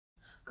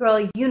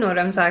Girl, you know what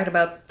I'm talking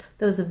about.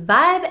 Those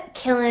vibe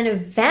killing,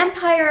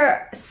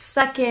 vampire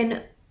sucking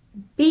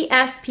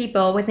BS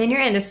people within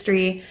your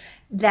industry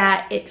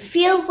that it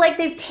feels like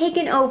they've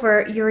taken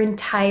over your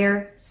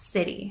entire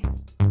city.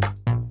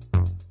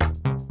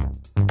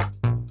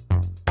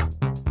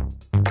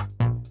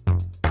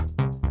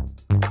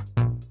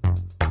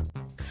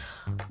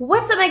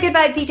 What's up, my good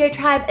vibe DJ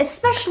tribe,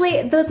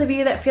 especially those of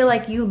you that feel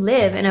like you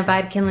live in a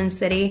vibe killing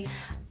city.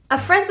 A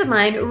friend of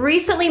mine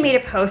recently made a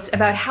post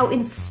about how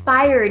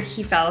inspired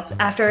he felt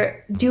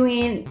after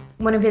doing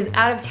one of his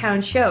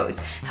out-of-town shows,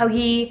 how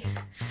he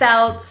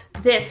felt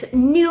this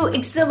new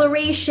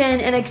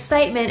exhilaration and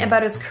excitement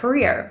about his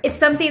career. It's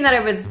something that I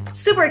was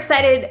super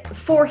excited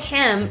for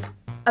him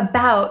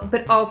about,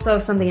 but also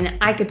something that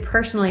I could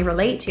personally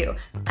relate to.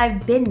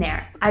 I've been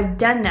there. I've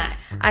done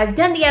that. I've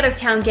done the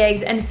out-of-town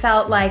gigs and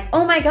felt like,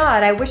 oh my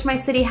God, I wish my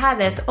city had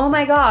this. Oh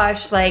my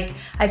gosh, like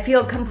I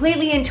feel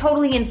completely and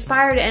totally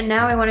inspired, and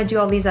now I want to do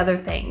all these other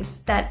things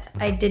that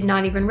I did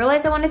not even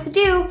realize I wanted to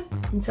do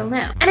until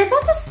now. And it's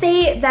not to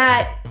say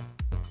that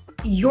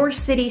your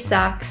city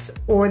sucks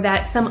or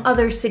that some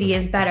other city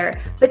is better,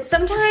 but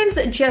sometimes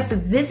just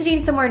visiting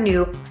somewhere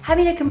new,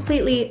 having a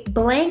completely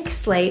blank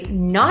slate,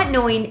 not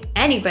knowing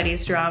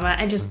anybody's drama,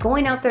 and just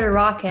going out there to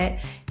rock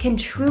it can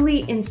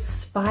truly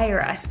inspire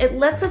us. It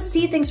lets us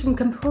see things from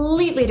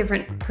completely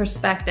different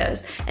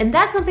perspectives. And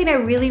that's something I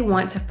really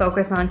want to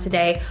focus on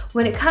today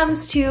when it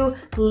comes to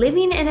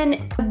living in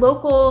a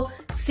local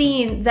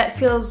scene that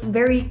feels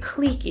very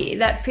cliquey,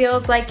 that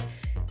feels like,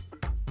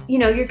 you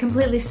know, you're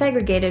completely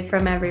segregated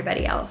from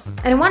everybody else.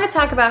 And I want to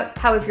talk about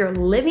how if you're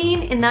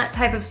living in that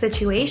type of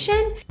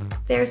situation,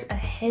 there's a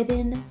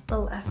hidden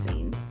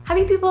blessing.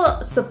 Having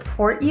people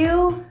support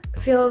you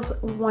feels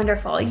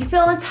wonderful. You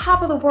feel on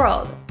top of the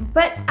world.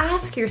 But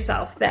ask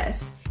yourself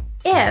this: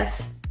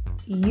 if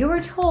you were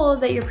told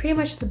that you're pretty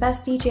much the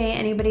best DJ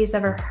anybody's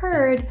ever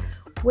heard,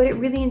 would it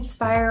really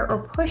inspire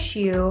or push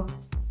you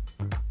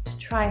to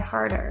try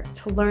harder,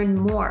 to learn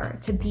more,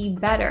 to be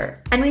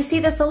better? And we see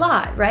this a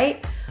lot,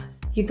 right?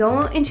 You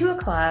go into a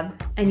club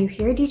and you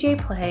hear a DJ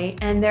play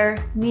and they're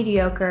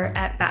mediocre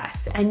at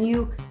best, and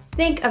you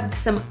think of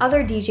some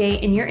other DJ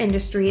in your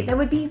industry that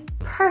would be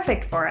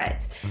perfect for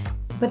it,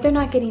 but they're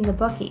not getting the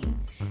booking.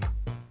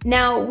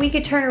 Now, we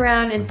could turn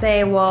around and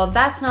say, well,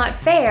 that's not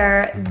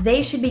fair.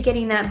 They should be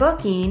getting that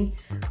booking,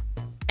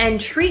 and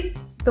treat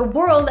the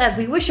world as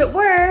we wish it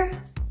were,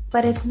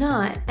 but it's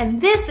not. And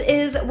this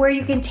is where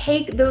you can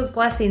take those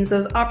blessings,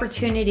 those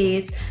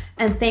opportunities,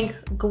 and think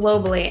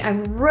globally. I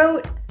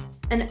wrote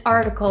an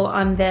article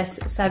on this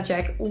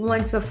subject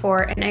once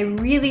before, and I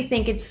really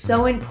think it's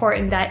so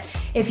important that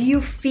if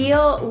you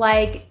feel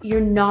like you're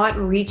not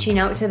reaching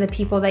out to the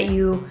people that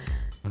you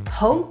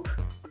hope,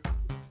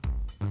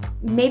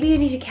 maybe you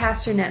need to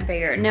cast your net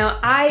bigger. Now,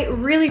 I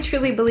really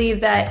truly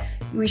believe that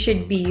we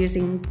should be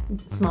using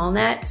small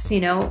nets, you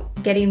know,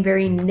 getting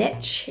very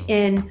niche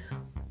in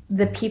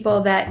the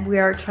people that we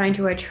are trying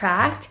to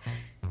attract.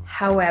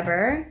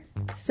 However,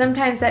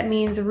 sometimes that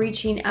means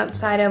reaching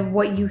outside of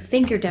what you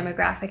think your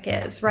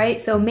demographic is,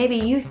 right? So maybe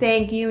you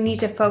think you need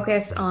to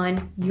focus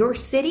on your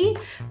city,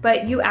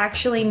 but you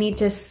actually need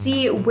to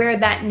see where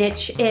that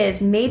niche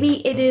is.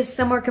 Maybe it is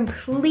somewhere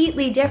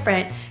completely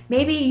different.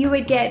 Maybe you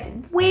would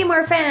get way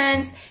more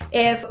fans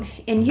if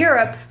in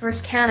Europe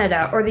versus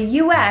Canada, or the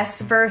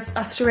US versus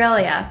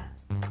Australia.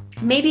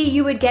 Maybe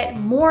you would get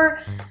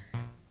more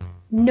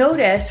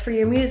notice for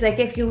your music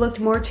if you looked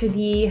more to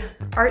the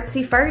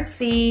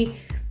artsy-fartsy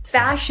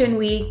Fashion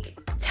Week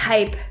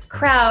type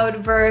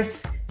crowd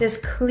versus this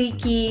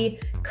cliquey,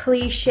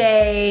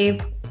 cliche,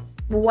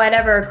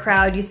 whatever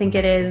crowd you think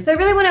it is. So I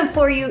really want to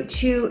implore you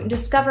to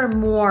discover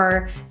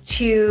more,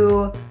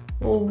 to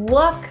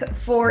look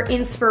for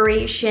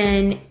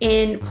inspiration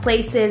in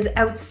places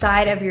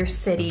outside of your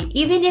city,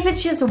 even if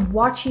it's just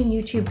watching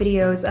YouTube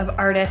videos of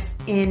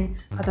artists in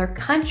other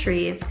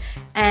countries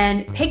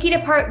and picking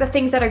apart the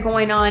things that are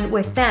going on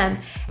with them.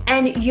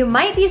 And you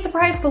might be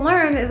surprised to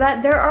learn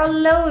that there are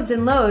loads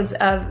and loads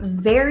of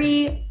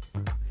very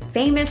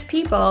famous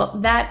people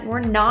that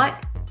were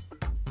not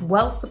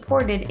well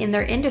supported in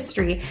their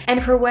industry,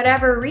 and for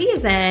whatever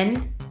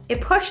reason, it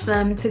pushed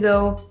them to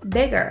go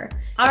bigger.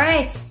 All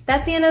right,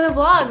 that's the end of the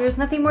vlog. There's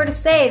nothing more to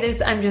say.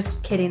 I'm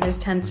just kidding, there's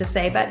tons to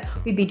say, but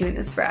we'd be doing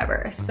this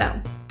forever. So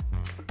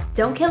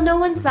don't kill no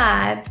one's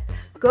vibe.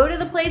 Go to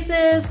the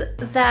places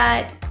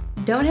that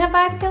don't have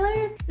vibe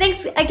killers.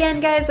 Thanks again,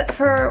 guys,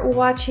 for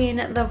watching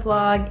the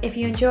vlog. If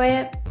you enjoy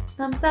it,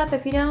 thumbs up.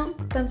 If you don't,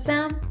 thumbs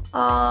down.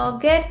 All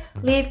good.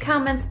 Leave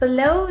comments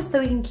below so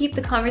we can keep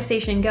the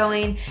conversation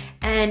going,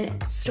 and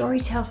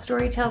storytell,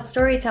 storytell,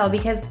 storytell,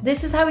 because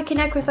this is how we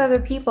connect with other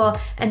people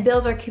and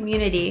build our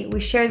community. We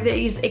share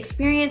these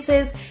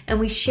experiences and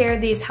we share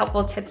these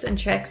helpful tips and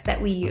tricks that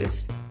we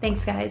use.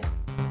 Thanks, guys.